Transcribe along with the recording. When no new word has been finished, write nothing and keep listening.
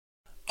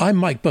I'm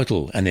Mike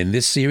Buttell, and in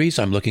this series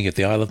I'm looking at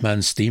the Isle of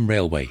Man Steam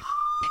Railway.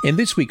 In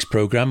this week's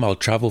programme I'll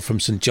travel from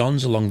St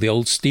John's along the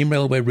old steam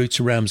railway route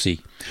to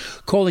Ramsey,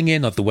 calling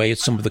in on the way at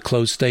some of the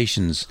closed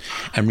stations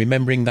and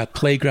remembering that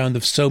playground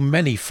of so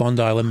many fond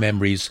island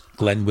memories,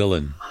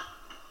 Glenwillan.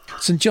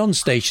 St John's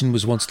Station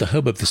was once the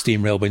hub of the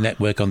steam railway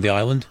network on the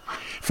island.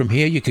 From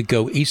here you could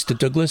go east to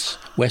Douglas,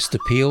 west to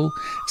Peel,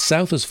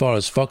 south as far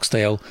as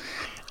Foxdale,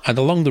 and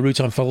along the route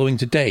I'm following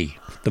today,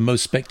 the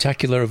most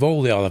spectacular of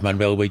all the Isle of Man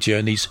railway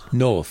journeys,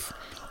 north,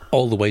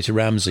 all the way to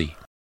Ramsey.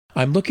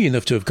 I'm lucky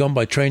enough to have gone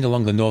by train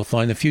along the North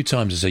Line a few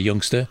times as a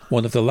youngster,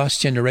 one of the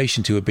last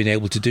generation to have been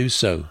able to do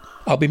so.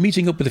 I'll be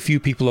meeting up with a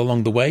few people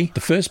along the way, the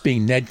first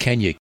being Ned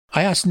Kenyick.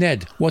 I asked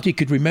Ned what he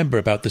could remember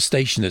about the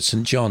station at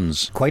St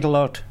John's. Quite a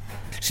lot.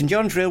 St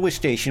John's railway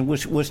station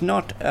was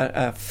not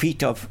a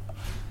feat of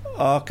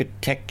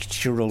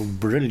architectural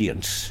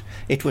brilliance.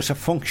 It was a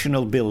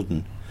functional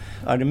building.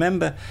 I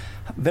remember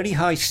very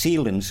high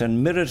ceilings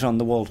and mirrors on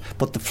the walls,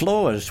 but the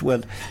floors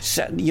were,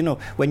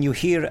 when you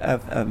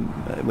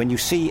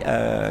see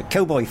a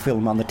cowboy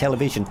film on the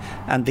television,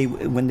 and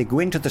when they go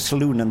into the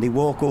saloon and they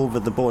walk over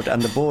the board,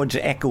 and the boards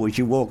echo as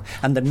you walk,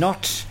 and the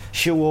knots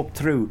show up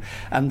through,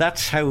 and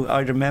that's how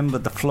I remember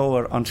the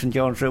floor on St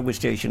John's railway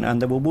station.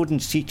 And there were wooden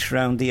seats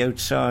round the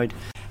outside,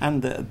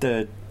 and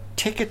the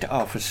ticket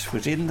office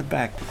was in the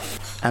back,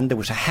 and there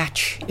was a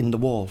hatch in the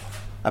wall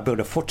about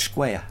a foot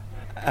square,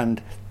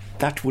 and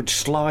that would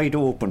slide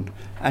open,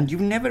 and you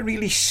never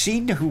really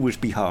seen who was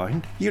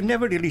behind. You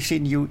never really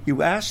seen.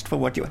 You asked for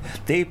what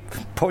they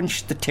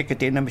punched the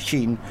ticket in a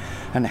machine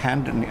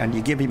and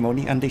you give him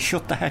money, and they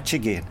shut the hatch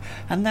again,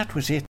 and that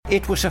was it.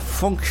 It was a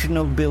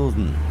functional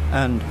building,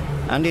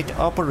 and it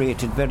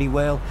operated very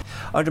well.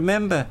 I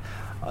remember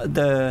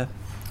the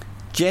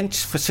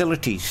gents'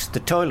 facilities,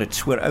 the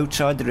toilets, were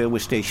outside the railway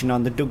station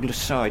on the Douglas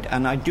side,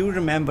 and I do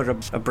remember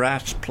a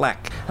brass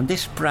plaque, and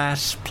this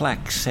brass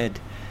plaque said,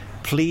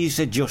 "Please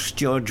adjust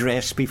your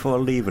dress before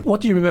leaving." What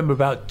do you remember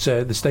about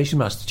the station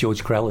master,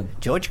 George Crellin?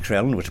 George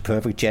Crellin was a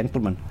perfect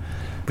gentleman.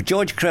 But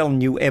George Crellin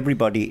knew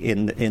everybody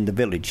in the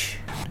village.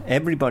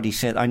 Everybody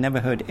said, I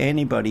never heard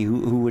anybody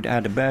who would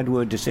add a bad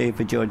word to say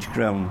for George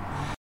Crellin.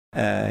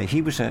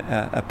 He was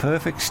a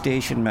perfect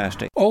station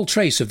master. All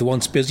trace of the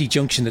once busy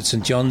junction at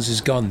St John's is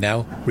gone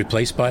now,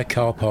 replaced by a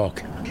car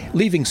park.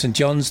 Leaving St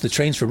John's, the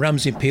trains for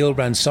Ramsey and Peel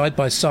ran side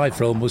by side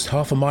for almost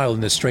half a mile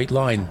in a straight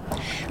line.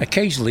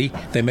 Occasionally,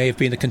 there may have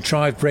been a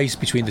contrived race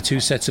between the two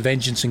sets of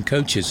engines and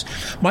coaches.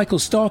 Michael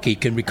Starkey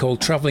can recall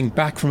travelling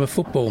back from a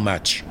football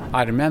match.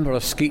 I remember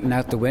us skeeting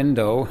out the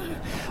window,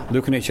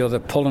 looking at each other,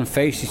 pulling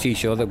faces to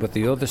each other with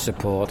the other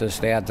supporters.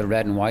 They had the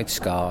red and white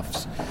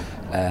scarves.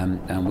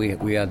 And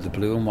we had the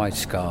blue and white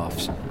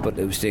scarves. But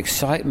it was the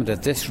excitement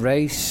of this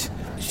race.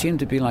 It seemed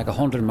to be like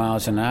 100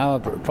 miles an hour,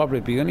 but probably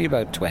be only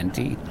about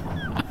 20.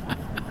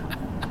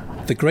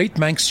 The Great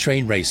Manx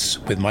Train Race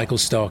with Michael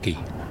Starkey.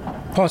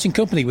 Parting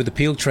company with the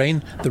Peel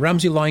train, the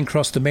Ramsey line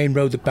crossed the main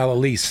road at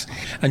Ballalease,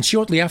 and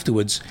shortly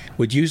afterwards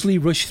would usually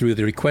rush through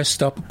the request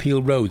stop at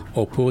Peel Road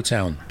or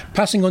Poortown.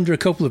 Passing under a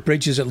couple of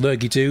bridges at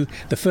Lurgy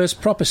the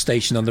first proper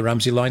station on the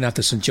Ramsey line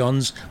after St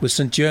John's was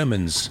St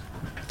Germans.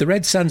 The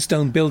red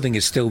sandstone building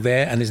is still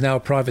there and is now a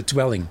private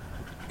dwelling.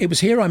 It was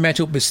here I met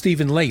up with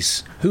Stephen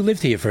Lace, who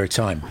lived here for a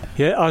time.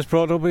 Yeah, I was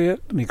brought up here.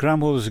 My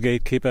grandmother was a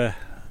gatekeeper,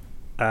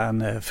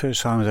 and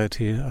first time I was out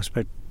here, I was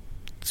about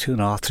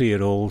 2.5, 3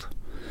 year old,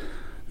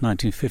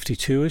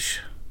 1952ish,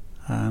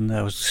 and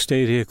I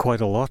stayed here quite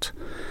a lot.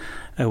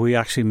 We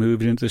actually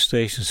moved into the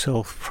station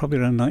itself probably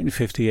around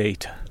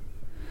 1958,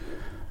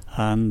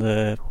 and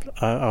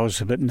I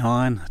was about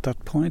 9 at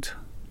that point.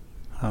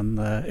 And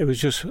it was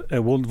just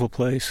a wonderful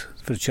place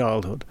for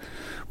childhood.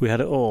 We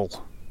had it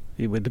all.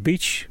 With the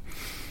beach,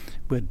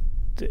 with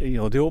the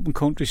open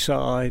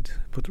countryside,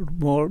 but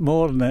more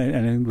than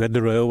anything, we had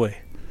the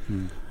railway.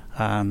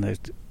 And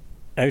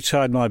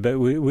outside my bed,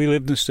 we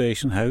lived in the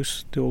station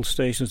house, the old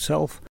station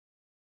itself.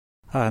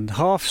 And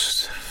half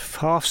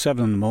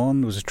 7 in the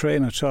morning, there was a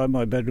train outside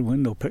my bedroom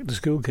window, picked the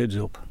school kids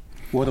up.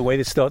 What a way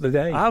to start the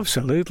day.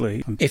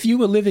 Absolutely. If you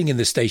were living in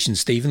the station,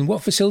 Stephen,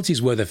 what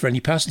facilities were there for any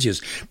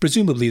passengers?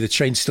 Presumably the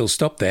train still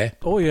stopped there.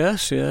 Oh,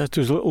 yes, yeah. It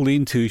was a little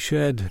lean-to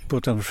shed.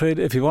 But I'm afraid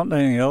if you want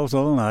anything else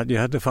other than that, you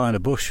had to find a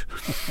bush.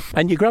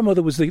 And your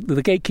grandmother was the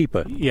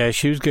gatekeeper? Yeah,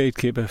 she was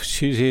gatekeeper.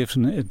 She was here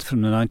from the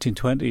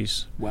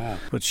 1920s. Wow.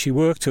 But she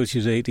worked till she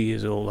was 80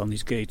 years old on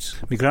these gates.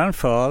 My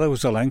grandfather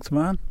was a length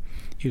man.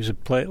 He was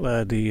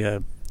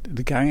the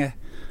ganger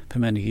for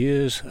many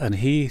years, and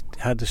he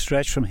had to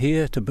stretch from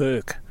here to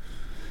Burke.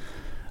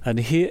 And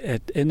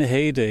in the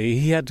heyday,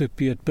 he had to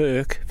be at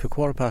Burke for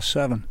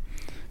 7:15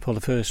 before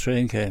the first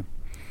train came,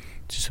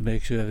 just to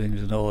make sure everything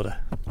was in order.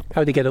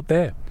 How did he get up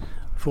there?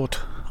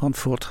 On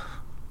foot.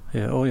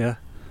 Yeah, oh yeah.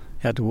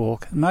 He had to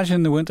walk. Imagine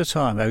in the winter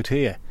time out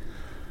here,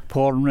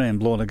 pouring rain,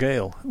 blowing a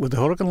gale, with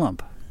the hurricane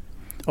lamp.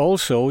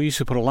 Also, he used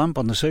to put a lamp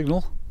on the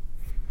signal,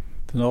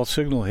 the north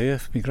signal here,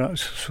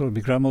 so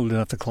my grandmother didn't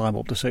have to climb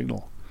up the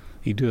signal.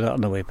 He'd do that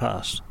on the way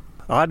past.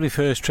 I had my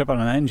first trip on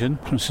an engine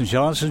from St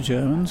John's to St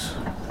Germans.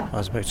 I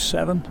was about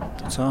 7 at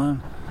the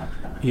time.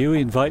 he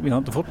invited me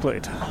onto the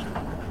footplate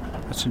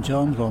at St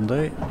John's one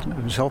day.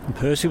 Himself and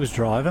Percy was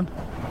driving,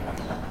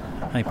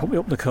 and he put me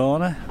up in the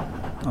corner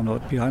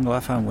behind the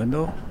left-hand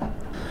window,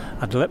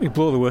 and let me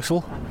blow the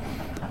whistle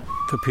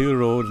for Peel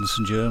Road and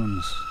St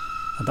Germans.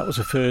 And that was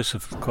the first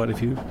of quite a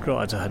few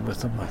rides I had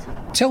with them.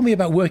 Tell me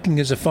about working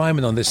as a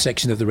fireman on this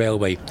section of the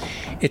railway.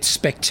 It's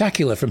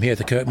spectacular from here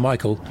to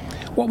Kirkmichael.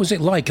 What was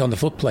it like on the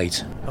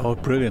footplate? Oh,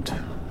 brilliant.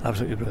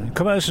 Absolutely brilliant.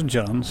 Come out of St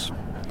John's,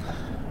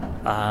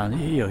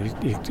 and you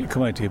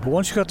come out here. But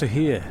once you got to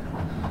here,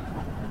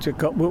 you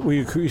got what we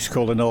used to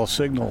call the North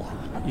Signal.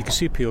 You can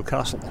see Peel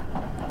Castle.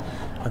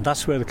 And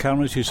that's where the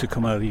cameras used to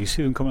come out. You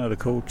see them coming out of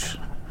the coach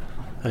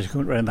as you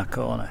come around that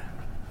corner.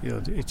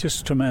 It's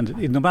just tremendous.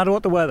 No matter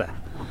what the weather,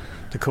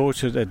 the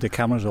coach, the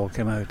cameras all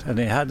came out, and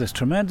they had this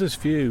tremendous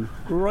view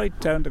right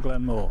down to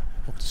Glenmore,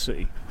 up to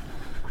sea.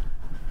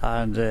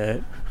 And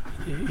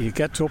you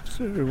get up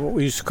to what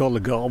we used to call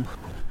the Gob.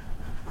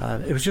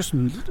 It was just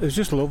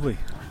lovely.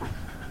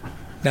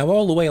 Now,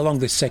 all the way along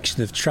this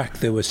section of track,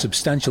 there were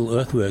substantial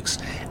earthworks,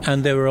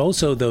 and there were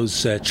also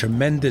those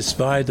tremendous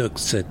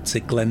viaducts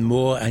at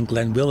Glenmore and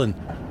Glenwillan.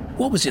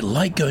 What was it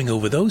like going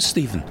over those,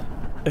 Stephen?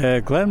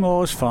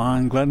 Glenmore was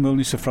fine. Glenwillan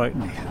used to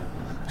frighten me,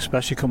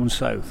 especially coming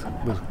south.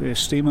 With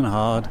steaming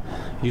hard,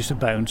 it used to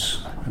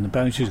bounce, and the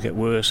bounce used to get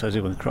worse as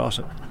you went across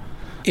it.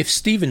 If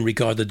Stephen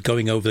regarded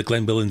going over the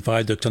Glenwillan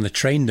viaduct on the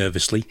train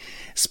nervously,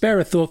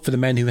 spare a thought for the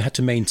men who had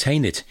to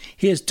maintain it.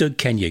 Here's Doug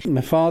Kenyuk. My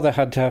father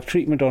had to have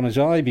treatment on his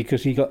eye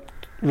because he got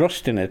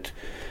rust in it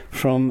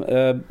from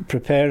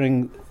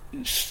preparing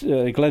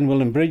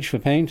Glenwillan Bridge for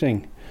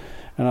painting.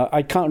 And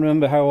I can't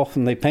remember how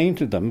often they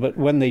painted them, but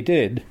when they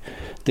did,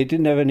 they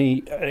didn't have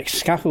any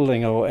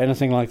scaffolding or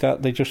anything like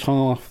that. They just hung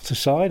off the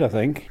side, I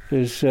think. It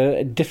was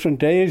different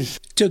days.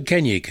 Doug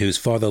Kenyuk, whose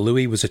father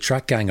Louis was a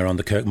track ganger on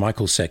the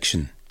Kirkmichael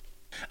section.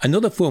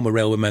 Another former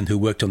railwayman who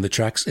worked on the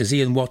tracks is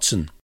Ian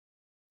Watson.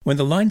 When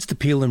the lines to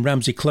Peel and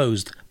Ramsey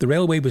closed, the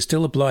railway was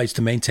still obliged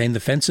to maintain the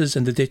fences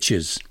and the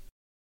ditches.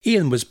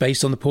 Ian was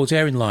based on the Port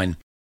Erin line,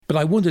 but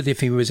I wondered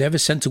if he was ever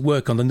sent to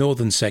work on the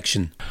northern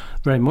section.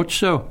 Very much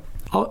so.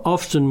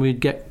 Often we'd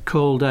get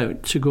called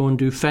out to go and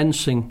do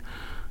fencing,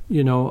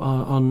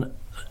 on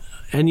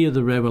any of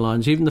the railway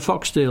lines, even the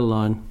Foxdale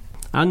line,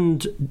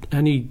 and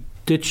any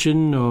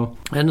ditching or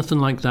anything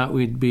like that.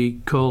 We'd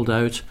be called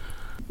out.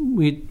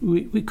 We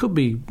could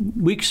be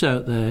weeks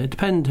out there. It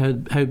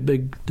depended how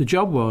big the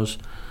job was,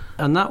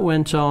 and that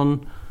went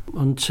on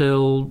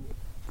until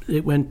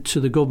it went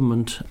to the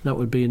government. That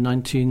would be in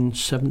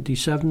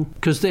 1977,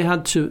 because they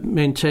had to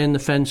maintain the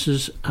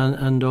fences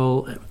and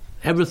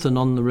everything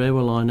on the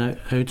railway line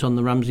out on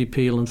the Ramsey,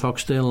 Peel and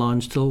Foxdale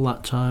lines till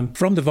that time.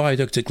 From the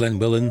viaduct at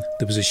Glenwillan,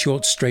 there was a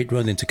short straight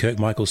run into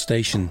Kirkmichael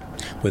station,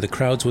 where the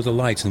crowds would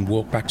alight and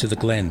walk back to the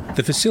Glen.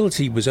 The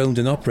facility was owned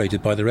and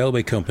operated by the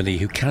railway company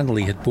who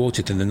cannily had bought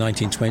it in the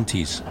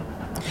 1920s.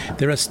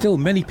 There are still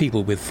many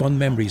people with fond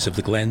memories of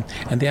the Glen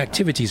and the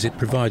activities it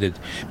provided,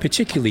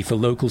 particularly for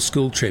local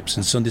school trips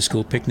and Sunday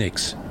school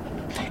picnics.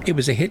 It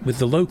was a hit with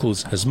the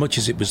locals as much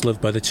as it was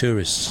loved by the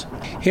tourists.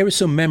 Here are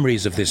some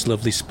memories of this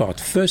lovely spot.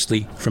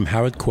 Firstly, from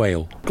Howard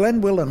Quayle.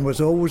 Glenwillan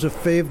was always a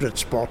favourite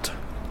spot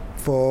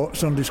for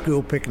Sunday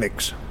school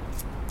picnics.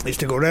 We used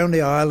to go around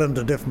the island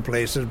to different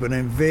places, but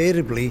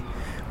invariably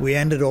we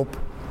ended up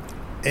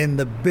in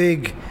the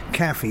big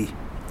cafe.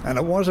 And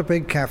it was a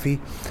big cafe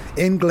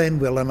in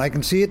Glenwillan. I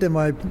can see it in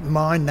my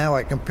mind now.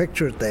 I can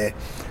picture it there.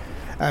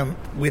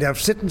 We'd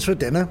have sittings for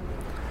dinner,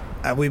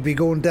 and we'd be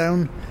going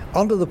down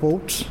onto the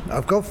boats.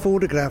 I've got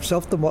photographs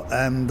of the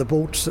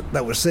boats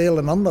that were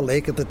sailing on the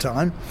lake at the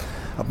time,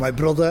 of my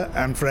brother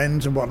and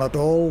friends and whatnot,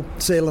 all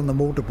sailing the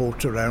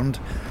motorboats around.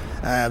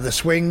 The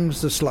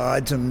swings, the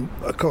slides, and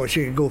of course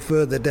you could go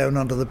further down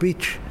onto the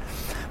beach.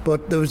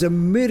 But there was a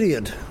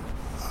myriad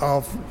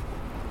of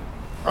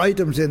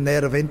items in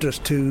there of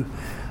interest to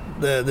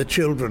the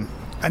children.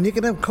 And you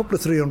can have a couple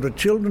of 300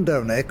 children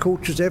down there,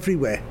 coaches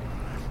everywhere,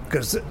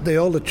 because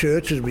all the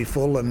churches would be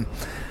full, and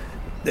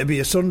there'd be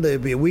a Sunday,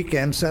 there'd be a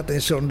weekend, Saturday,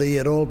 Sunday,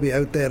 you'd all be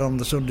out there on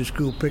the Sunday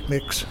school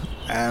picnics,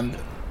 and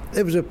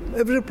it was a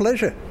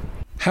pleasure.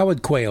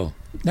 Howard Quayle.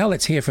 Now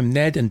let's hear from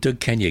Ned and Doug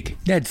Kenyuk.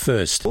 Ned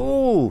first.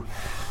 Oh,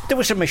 there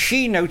was a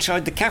machine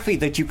outside the cafe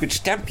that you could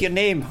stamp your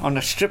name on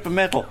a strip of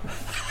metal.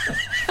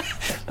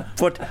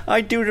 But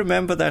I do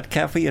remember that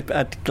cafe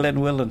at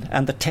Glenwillan,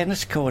 and the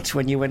tennis courts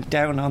when you went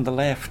down on the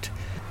left,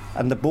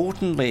 and the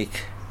Bolton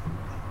Lake,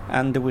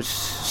 and there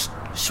was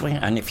swing.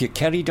 And if you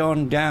carried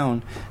on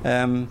down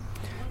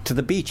to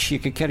the beach, you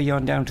could carry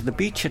on down to the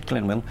beach at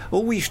Glenwillan.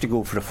 Oh, we used to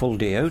go for a full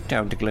day out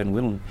down to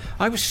Glenwillan.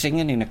 I was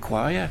singing in a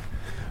choir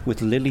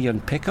with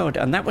Lillian Pickard,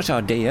 and that was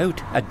our day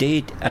out, a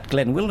day at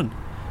Glenwillan.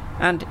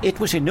 And it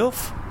was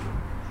enough.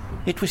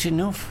 It was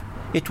enough.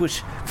 It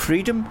was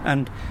freedom,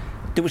 and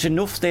there was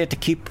enough there to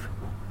keep,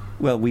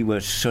 well, we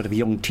were sort of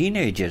young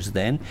teenagers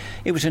then.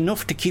 It was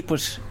enough to keep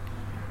us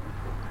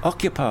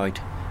occupied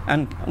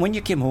And when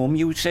you came home,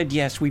 you said,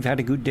 yes, we've had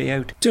a good day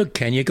out. Doug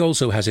Kenyard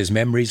also has his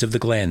memories of the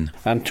Glen.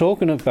 And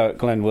talking about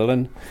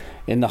Glenwillan,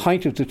 in the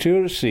height of the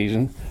tourist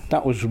season,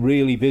 that was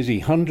really busy.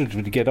 Hundreds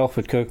would get off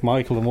at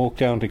Kirkmichael and walk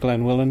down to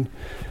Glenwillan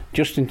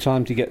just in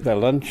time to get their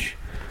lunch,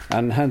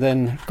 and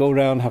then go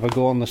round, have a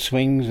go on the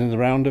swings and the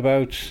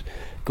roundabouts,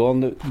 go on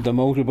the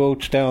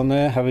motorboats down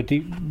there, have a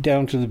deep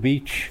down to the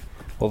beach,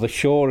 or the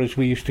shore as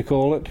we used to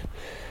call it.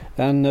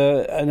 And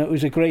it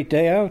was a great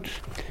day out.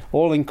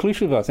 All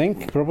inclusive, I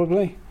think,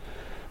 probably.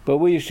 But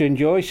we used to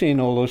enjoy seeing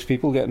all those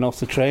people getting off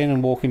the train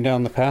and walking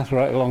down the path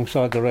right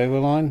alongside the railway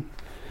line.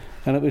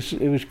 And it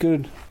was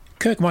good.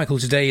 Kirkmichael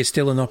today is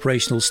still an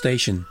operational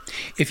station.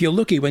 If you're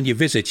lucky when you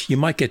visit, you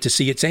might get to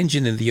see its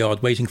engine in the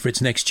yard waiting for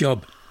its next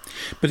job.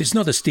 But it's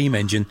not a steam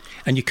engine,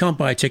 and you can't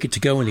buy a ticket to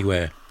go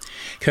anywhere.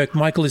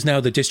 Kirkmichael is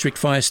now the district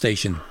fire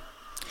station.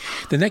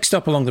 The next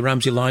stop along the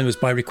Ramsey line was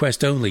by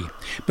request only,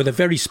 but a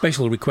very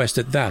special request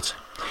at that.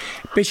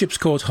 Bishop's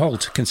Court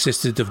Halt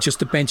consisted of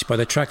just a bench by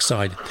the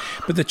trackside,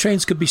 but the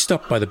trains could be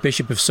stopped by the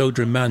Bishop of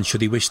Sodra Man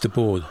should he wish to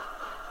board.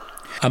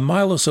 A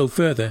mile or so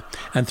further,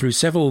 and through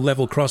several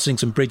level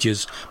crossings and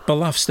bridges,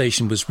 Ballaugh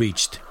Station was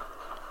reached.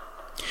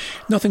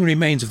 Nothing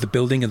remains of the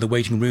building and the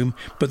waiting room,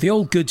 but the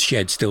old goods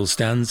shed still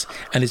stands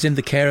and is in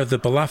the care of the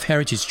Ballaugh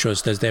Heritage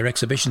Trust as their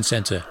exhibition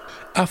centre.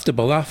 After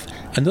Ballaugh,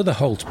 another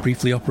halt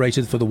briefly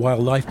operated for the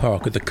wildlife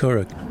park at the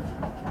Curragh.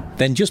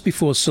 Then just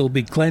before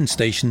Sulby Glen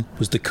Station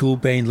was the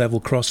Coolbane level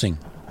crossing.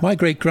 My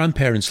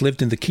great-grandparents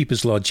lived in the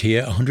Keeper's Lodge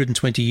here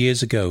 120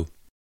 years ago.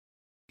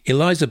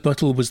 Eliza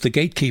Buttell was the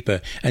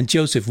gatekeeper and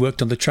Joseph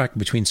worked on the track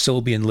between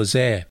Sulby and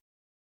Lazaire.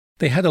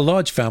 They had a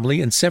large family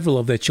and several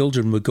of their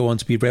children would go on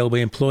to be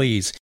railway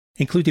employees,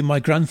 including my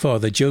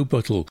grandfather Joe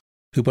Buttell,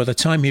 who by the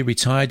time he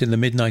retired in the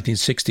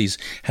mid-1960s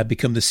had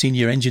become the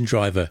senior engine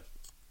driver.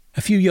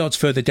 A few yards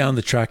further down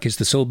the track is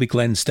the Sulby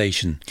Glen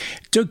station.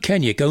 Doug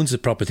Kenyard owns the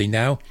property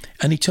now,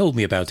 and he told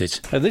me about it.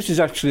 This is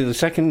actually the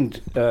second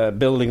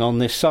building on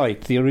this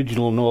site. The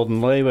original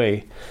Northern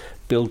Railway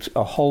built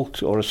a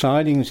halt or a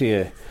sidings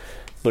here,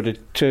 but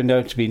it turned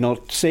out to be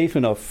not safe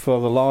enough for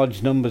the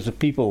large numbers of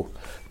people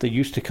that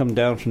used to come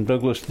down from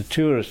Douglas, the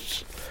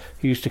tourists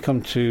who used to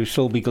come to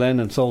Sulby Glen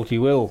and Salty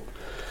Will.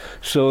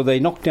 So they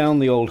knocked down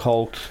the old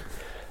halt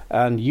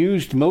and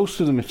used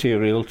most of the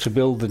material to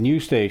build the new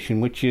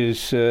station, which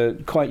is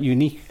quite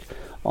unique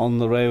on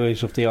the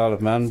railways of the Isle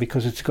of Man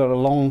because it's got a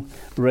long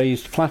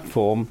raised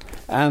platform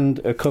and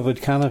a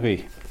covered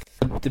canopy.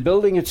 The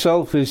building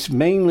itself is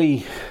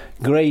mainly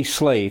grey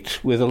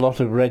slate with a lot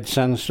of red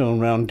sandstone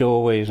round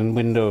doorways and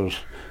windows,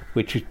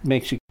 which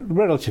makes it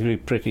relatively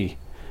pretty.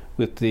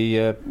 With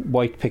the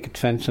white picket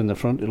fence in the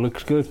front, it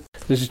looks good.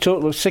 There's a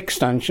total of 6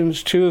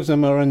 stanchions. 2 of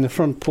them are in the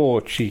front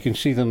porch. You can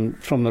see them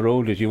from the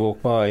road as you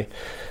walk by.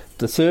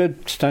 The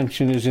 3rd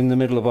stanchion is in the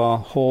middle of our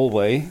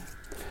hallway,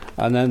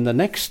 and then the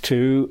next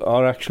 2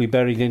 are actually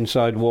buried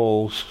inside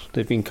walls.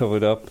 They've been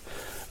covered up.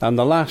 And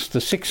the last, the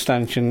 6th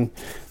stanchion,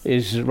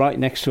 is right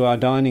next to our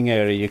dining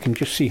area. You can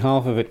just see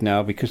half of it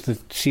now because the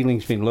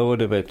ceiling's been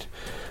lowered a bit.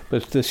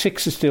 But the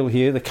 6 is still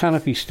here, the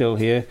canopy's still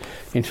here.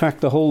 In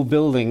fact, the whole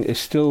building is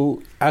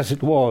still as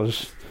it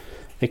was,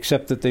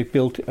 except that they've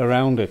built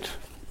around it.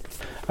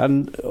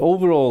 And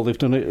overall, they've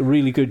done a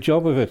really good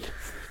job of it.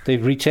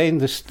 They've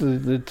retained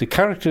the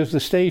character of the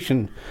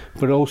station,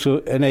 but also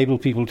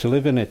enabled people to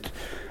live in it.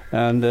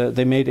 And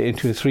they made it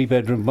into a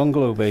 3-bedroom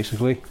bungalow,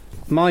 basically.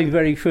 My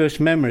very first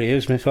memory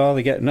is my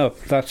father getting up,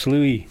 that's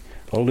Louis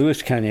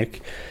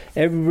Kenyard,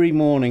 every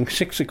morning,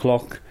 6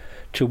 o'clock,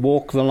 to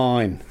walk the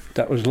line.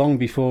 That was long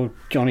before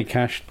Johnny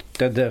Cash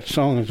did that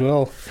song as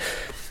well.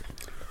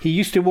 He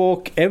used to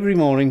walk every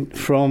morning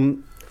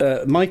from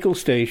Michael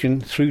Station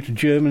through to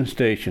German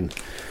Station.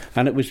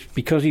 And it was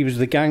because he was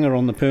the ganger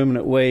on the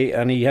permanent way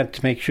and he had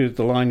to make sure that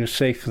the line was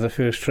safe for the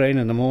first train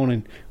in the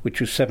morning, which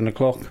was 7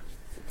 o'clock.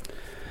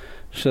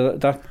 So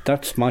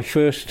that's my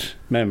first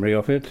memory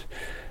of it.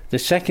 The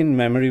second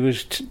memory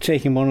was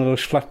taking one of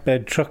those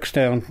flatbed trucks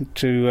down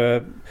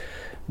to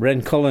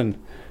Rencullen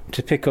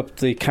to pick up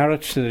the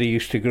carrots that he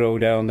used to grow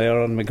down there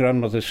on my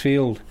grandmother's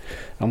field.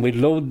 And we'd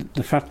load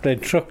the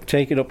flatbed truck,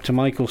 take it up to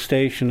Michael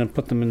Station and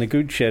put them in the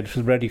goods shed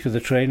ready for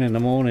the train in the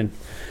morning.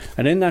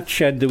 And in that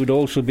shed there would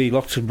also be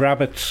lots of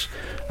rabbits,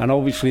 and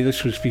obviously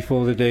this was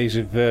before the days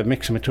of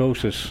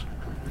myxomatosis.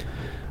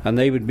 And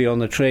they would be on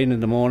the train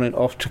in the morning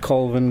off to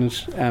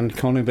Colvin's and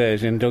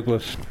Conybear's in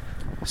Douglas.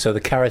 So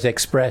the Carrot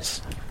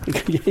Express.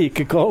 You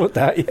could call it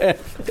that, yeah.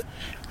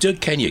 Doug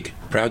Kenyard,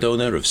 proud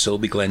owner of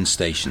Sulby Glen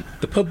Station.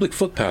 The public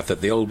footpath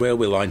that the old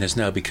railway line has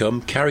now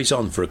become carries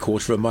on for a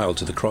quarter of a mile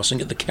to the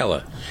crossing at the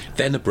Keller,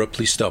 then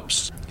abruptly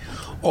stops.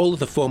 All of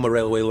the former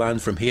railway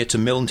land from here to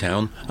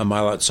Milntown, a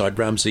mile outside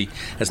Ramsey,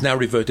 has now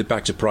reverted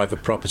back to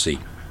private property.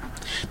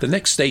 The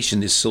next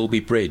station is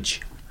Sulby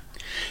Bridge.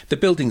 The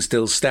building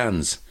still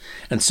stands,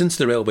 and since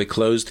the railway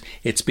closed,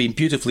 it's been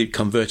beautifully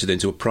converted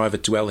into a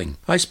private dwelling.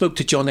 I spoke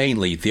to John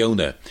Ainley, the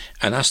owner,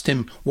 and asked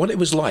him what it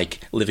was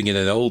like living in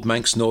an old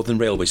Manx Northern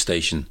Railway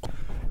station.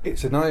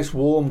 It's a nice,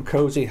 warm,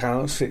 cosy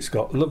house. It's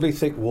got lovely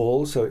thick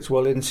walls, so it's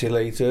well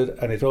insulated,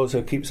 and it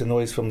also keeps the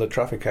noise from the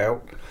traffic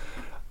out.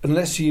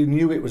 Unless you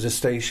knew it was a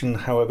station,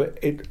 however,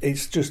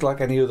 it's just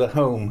like any other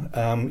home.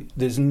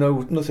 There's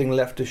nothing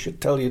left to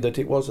tell you that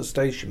it was a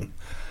station,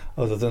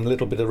 other than a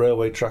little bit of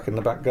railway track in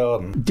the back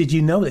garden. Did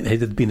you know that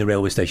it had been a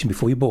railway station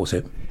before you bought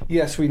it?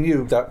 Yes, we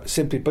knew that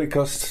simply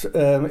because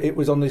it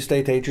was on the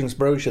estate agent's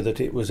brochure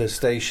that it was a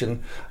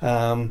station.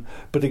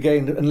 But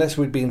again, unless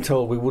we'd been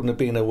told, we wouldn't have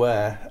been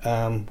aware.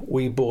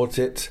 We bought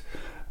it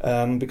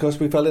because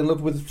we fell in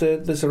love with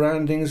the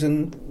surroundings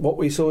and what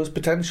we saw as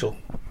potential.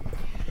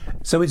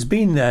 So it's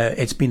been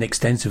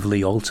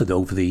extensively altered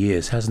over the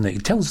years, hasn't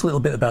it? Tell us a little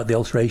bit about the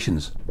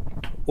alterations.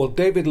 Well,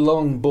 David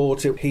Long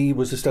bought it. He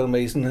was a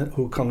stonemason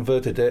who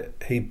converted it.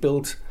 He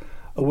built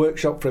a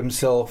workshop for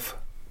himself,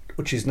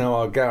 which is now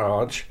our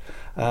garage,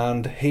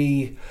 and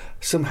he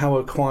somehow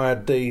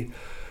acquired the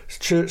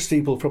church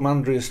steeple from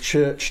Andreas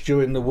Church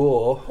during the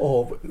war,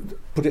 or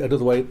put it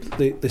another way,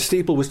 the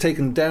steeple was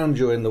taken down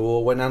during the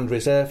war when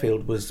Andreas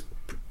Airfield was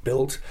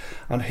built,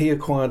 and he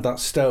acquired that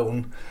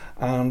stone,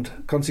 and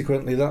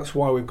consequently that's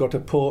why we've got a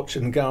porch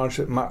and garage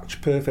that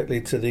match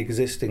perfectly to the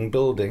existing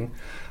building.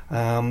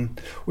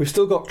 We've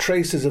still got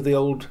traces of the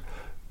old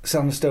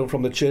sandstone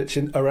from the church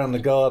around the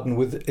garden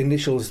with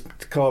initials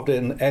carved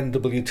in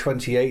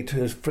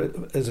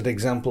NW28 as an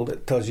example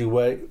that tells you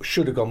where it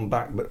should have gone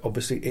back, but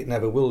obviously it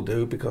never will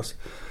do because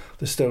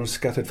the stone's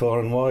scattered far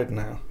and wide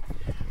now.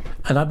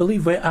 And I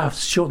believe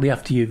shortly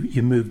after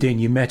you moved in,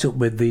 you met up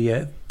with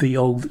the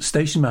old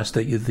station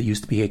master that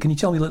used to be here. Can you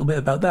tell me a little bit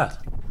about that?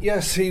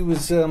 Yes, he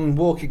was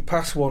walking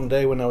past one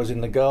day when I was in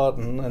the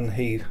garden, and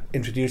he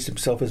introduced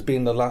himself as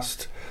being the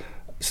last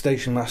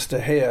station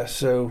master here,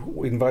 so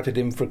we invited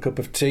him for a cup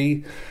of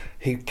tea.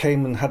 He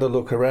came and had a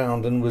look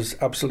around and was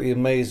absolutely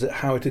amazed at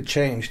how it had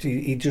changed.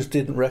 He just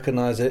didn't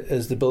recognise it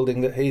as the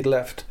building that he'd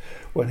left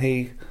when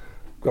he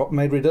got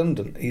made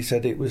redundant. He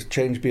said it was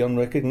changed beyond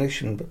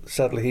recognition, but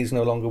sadly he's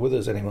no longer with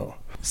us anymore.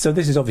 So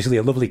this is obviously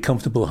a lovely,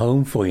 comfortable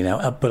home for you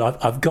now.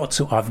 But I've got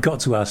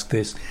to ask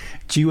this: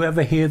 do you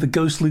ever hear the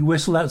ghostly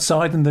whistle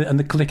outside and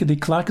the clickety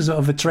clack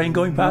of a train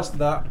going past? Not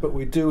that, but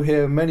we do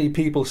hear many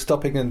people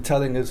stopping and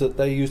telling us that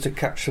they used to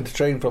catch the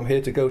train from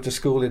here to go to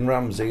school in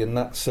Ramsey, and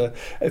that's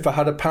if I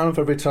had £1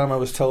 for every time I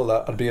was told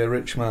that, I'd be a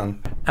rich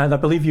man. And I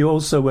believe you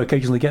also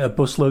occasionally get a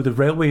busload of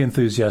railway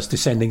enthusiasts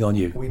descending on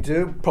you. We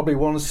do, probably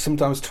once,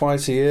 sometimes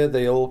twice a year.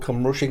 They all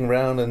come rushing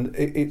round, and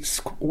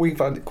we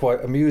find it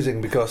quite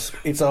amusing because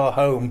it's our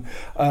home.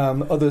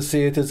 Others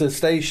see it as a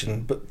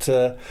station, but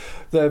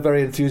they're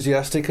very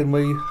enthusiastic, and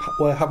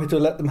we're happy to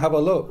let them have a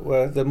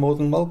look. They're more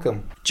than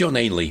welcome. John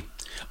Ainley,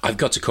 I've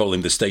got to call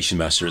him the station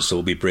master at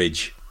Sulby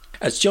Bridge.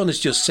 As John has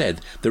just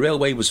said, the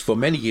railway was for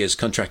many years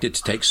contracted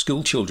to take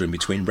school children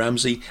between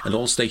Ramsey and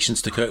all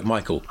stations to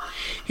Kirkmichael.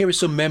 Here are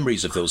some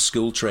memories of those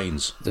school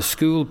trains. The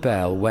school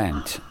bell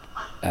went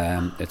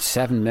at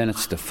 7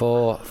 minutes to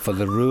 4 for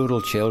the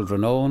rural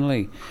children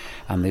only,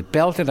 and they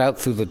belted out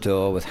through the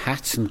door with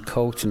hats and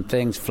coats and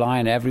things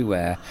flying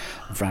everywhere,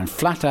 ran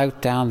flat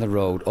out down the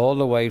road all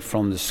the way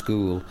from the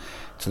school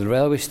to the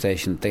railway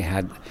station. They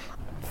had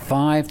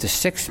 5 to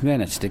 6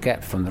 minutes to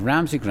get from the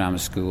Ramsey Grammar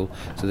School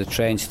to the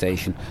train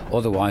station,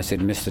 otherwise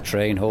they'd miss the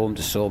train home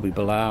to Sulby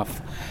Belaugh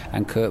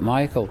and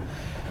Kirkmichael,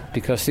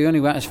 because they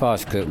only went as far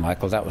as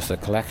Kirkmichael. That was the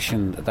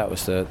collection, that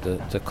was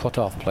the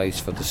cut-off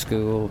place for the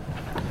school.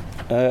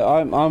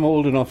 I'm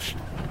old enough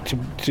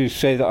to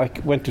say that I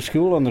went to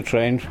school on the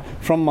train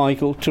from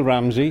Michael to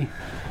Ramsey.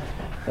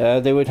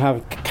 They would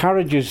have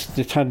carriages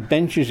that had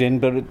benches in,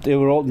 but they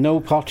were all no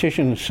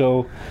partitions,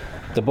 so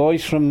the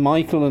boys from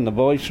Michael and the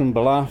boys from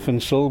Belaugh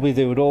and Sulby,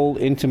 they would all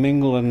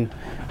intermingle and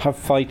have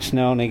fights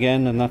now and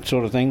again and that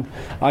sort of thing.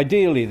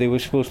 Ideally they were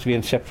supposed to be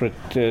in separate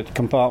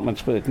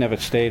compartments, but it never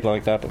stayed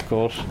like that, of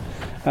course.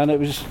 And it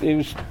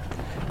was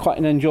quite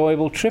an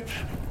enjoyable trip,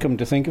 come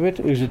to think of it.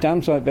 It was a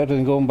damn sight better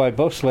than going by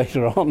bus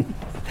later on.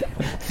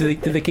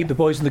 Did they keep the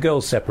boys and the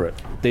girls separate?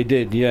 They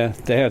did, yeah.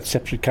 They had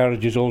separate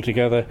carriages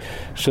altogether,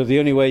 so the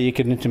only way you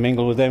could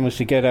intermingle with them was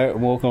to get out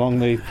and walk along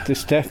the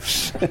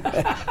steps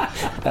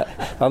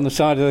on the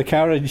side of the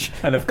carriage.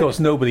 And of course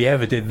nobody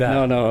ever did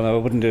that. No, I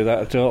wouldn't do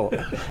that at all.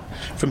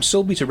 From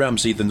Sulby to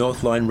Ramsey, the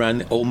North Line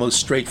ran almost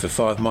straight for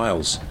 5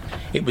 miles.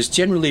 It was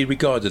generally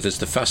regarded as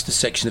the fastest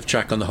section of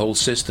track on the whole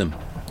system.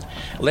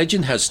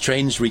 Legend has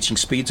trains reaching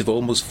speeds of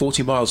almost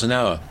 40 miles an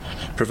hour,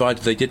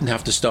 provided they didn't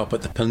have to stop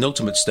at the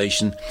penultimate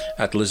station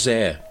at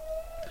Lezayre.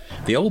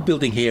 The old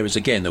building here is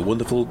again a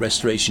wonderful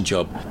restoration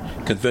job,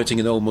 converting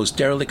an almost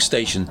derelict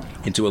station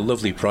into a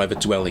lovely private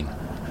dwelling.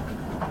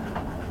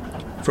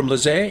 From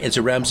Lezayre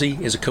into Ramsey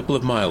is a couple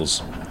of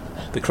miles.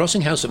 The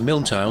crossing house at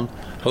Milntown,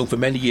 home for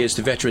many years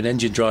to veteran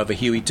engine driver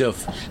Hughie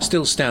Duff,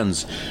 still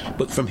stands,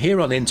 but from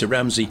here on into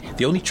Ramsey,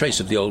 the only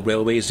trace of the old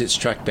railway is its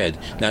track bed,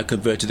 now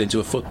converted into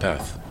a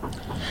footpath.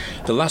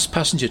 The last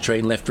passenger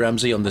train left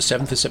Ramsey on the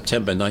 7th of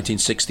September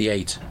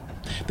 1968.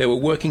 There were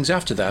workings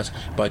after that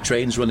by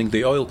trains running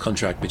the oil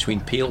contract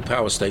between Peel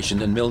Power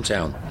Station and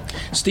Milltown.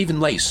 Stephen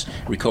Lace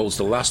recalls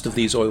the last of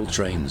these oil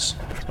trains.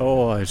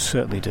 Oh, I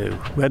certainly do.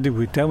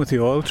 We dealt with the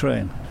oil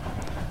train,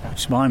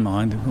 which in my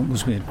mind it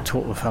must be a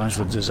total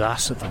financial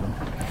disaster for them.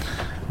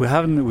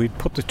 We'd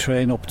put the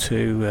train up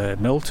to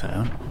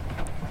Milltown,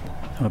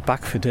 and we're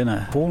back for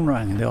dinner. Phone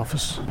rang in the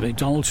office,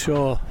 Donald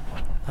Shaw,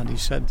 and he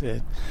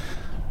said,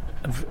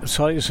 I'm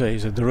sorry to say, he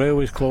said, the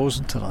railway's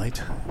closing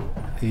tonight.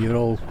 You're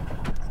all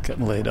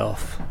getting laid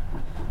off.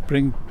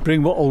 Bring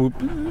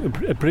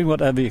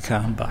whatever you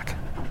can back.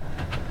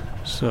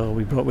 So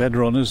we had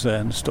runners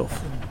there and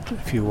stuff, a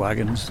few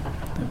wagons.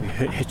 Then we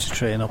hitched the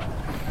train up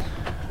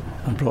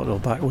and brought it all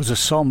back. It was a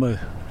sombre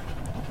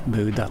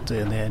mood that day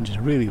in the engine.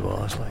 It really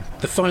was.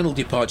 The final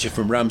departure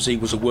from Ramsey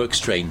was a works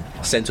train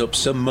sent up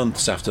some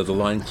months after the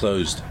line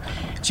closed.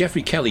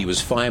 Geoffrey Kelly was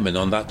fireman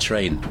on that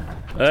train.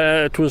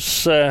 It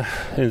was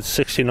in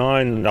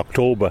 '69 in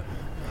October,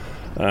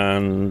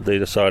 and they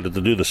decided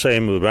to do the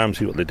same with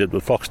Ramsey, what they did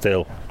with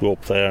Foxdale, go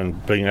up there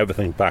and bring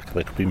everything back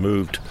that could be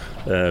moved,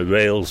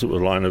 rails that were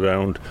lying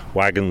around,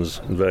 wagons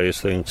and various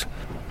things.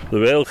 The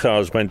rail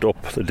cars went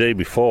up the day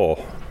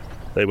before.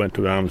 They went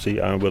to Ramsey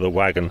and with a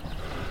wagon,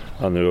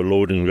 and they were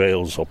loading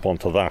rails up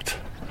onto that.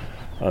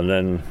 And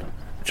then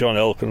John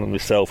Elkin and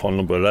myself on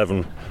number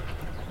 11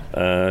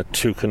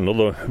 took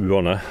another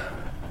runner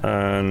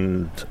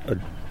and a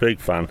big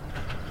van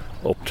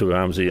up to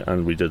Ramsey,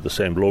 and we did the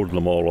same, loaded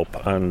them all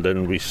up, and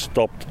then we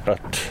stopped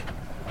at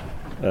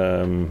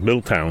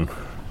Milltown,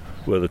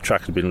 where the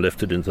track had been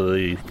lifted into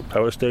the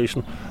power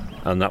station,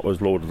 and that was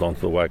loaded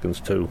onto the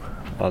wagons too,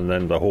 and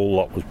then the whole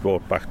lot was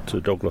brought back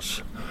to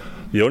Douglas.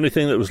 The only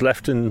thing that was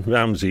left in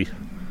Ramsey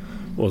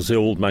was the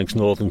old Manx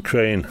Northern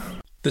crane.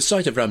 The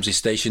site of Ramsey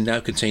Station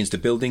now contains the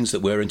buildings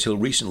that were until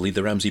recently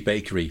the Ramsey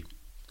Bakery.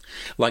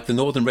 Like the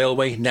Northern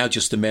Railway, now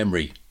just a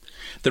memory.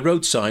 The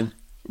road sign,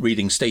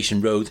 reading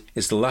Station Road,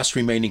 is the last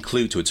remaining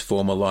clue to its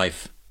former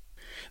life.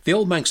 The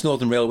old Manx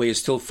Northern Railway is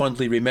still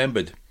fondly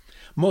remembered,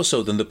 more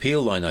so than the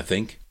Peel line, I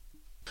think.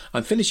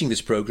 I'm finishing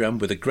this programme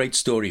with a great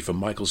story from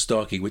Michael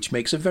Starkey, which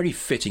makes a very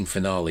fitting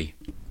finale.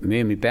 Me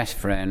and my best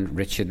friend,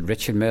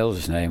 Richard Mills,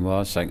 his name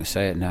was, I can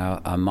say it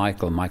now, and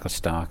Michael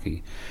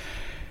Starkey.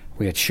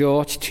 We had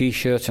shorts,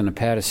 T-shirts and a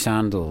pair of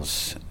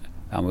sandals,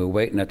 and we were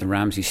waiting at the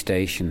Ramsey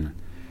station.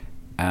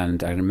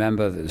 And I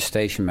remember that the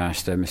station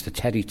master, Mr.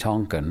 Teddy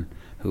Tonkin,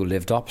 who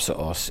lived opposite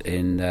us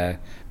in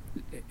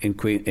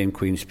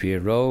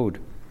Queenspear Road.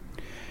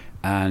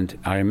 And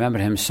I remember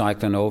him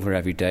cycling over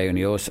every day, and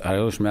I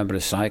always remember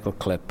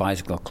the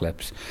bicycle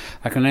clips.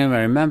 I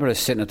remember us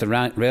sitting at the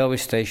railway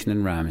station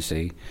in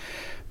Ramsey.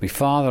 My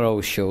father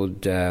always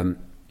showed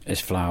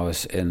his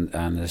flowers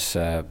and his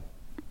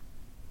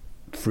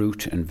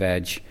fruit and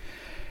veg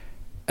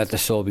at the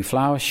Sulby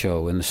Flower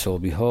Show in the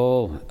Sulby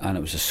Hall, and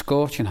it was a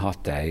scorching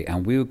hot day,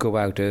 and we would go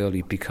out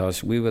early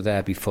because we were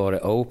there before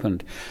it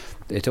opened.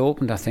 It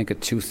opened, I think,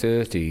 at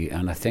 2:30,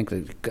 and I think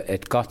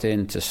it got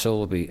into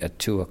Sulby at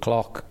 2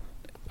 o'clock.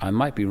 I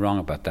might be wrong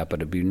about that, but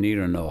it'd be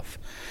near enough.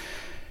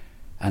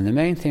 And the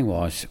main thing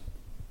was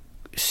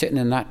sitting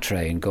in that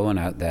train, going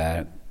out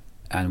there,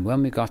 and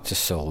when we got to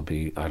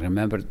Sulby, I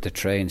remember the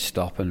train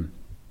stopping,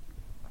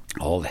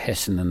 all the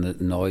hissing and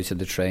the noise of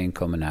the train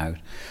coming out.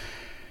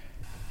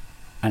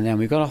 And then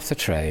we got off the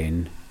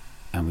train,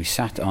 and we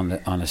sat on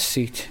a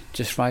seat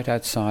just right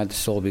outside the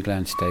Sulby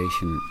Glen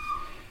station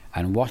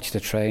and watched the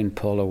train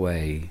pull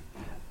away.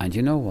 And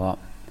you know what?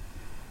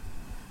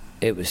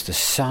 It was the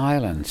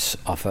silence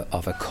of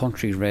a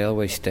country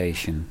railway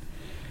station.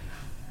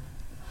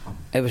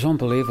 It was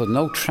unbelievable.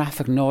 No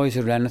traffic noise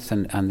or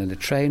anything. And then the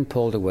train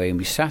pulled away, and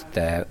we sat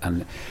there.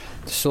 And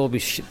the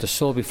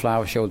Sulby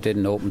Flower Show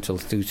didn't open until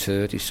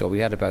 2:30, so we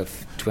had about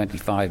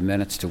 25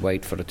 minutes to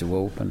wait for it to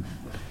open.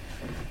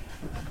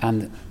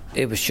 And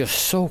it was just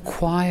so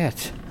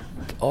quiet.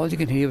 All you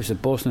could hear was the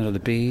buzzing of the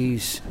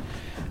bees,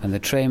 and the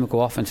train would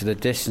go off into the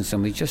distance,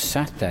 and we just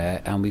sat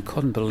there and we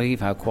couldn't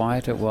believe how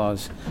quiet it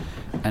was.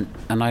 And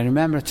I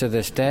remember it to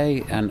this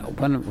day, and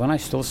when I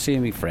still see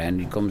my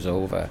friend, he comes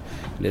over,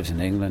 lives in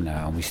England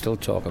now, and we still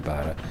talk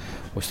about it,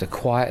 was the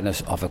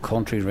quietness of a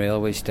country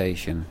railway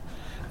station,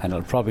 and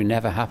it'll probably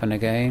never happen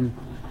again.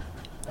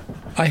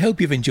 I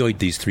hope you've enjoyed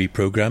these 3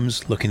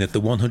 programmes looking at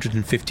the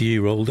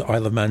 150-year-old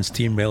Isle of Man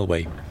Steam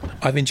Railway.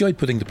 I've enjoyed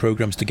putting the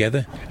programmes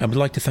together and would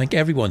like to thank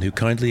everyone who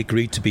kindly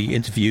agreed to be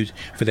interviewed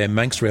for their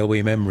Manx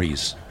Railway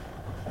memories.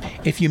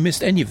 If you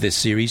missed any of this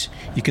series,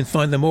 you can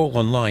find them all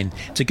online,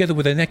 together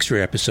with an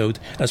extra episode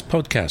as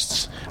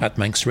podcasts at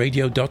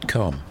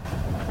manxradio.com.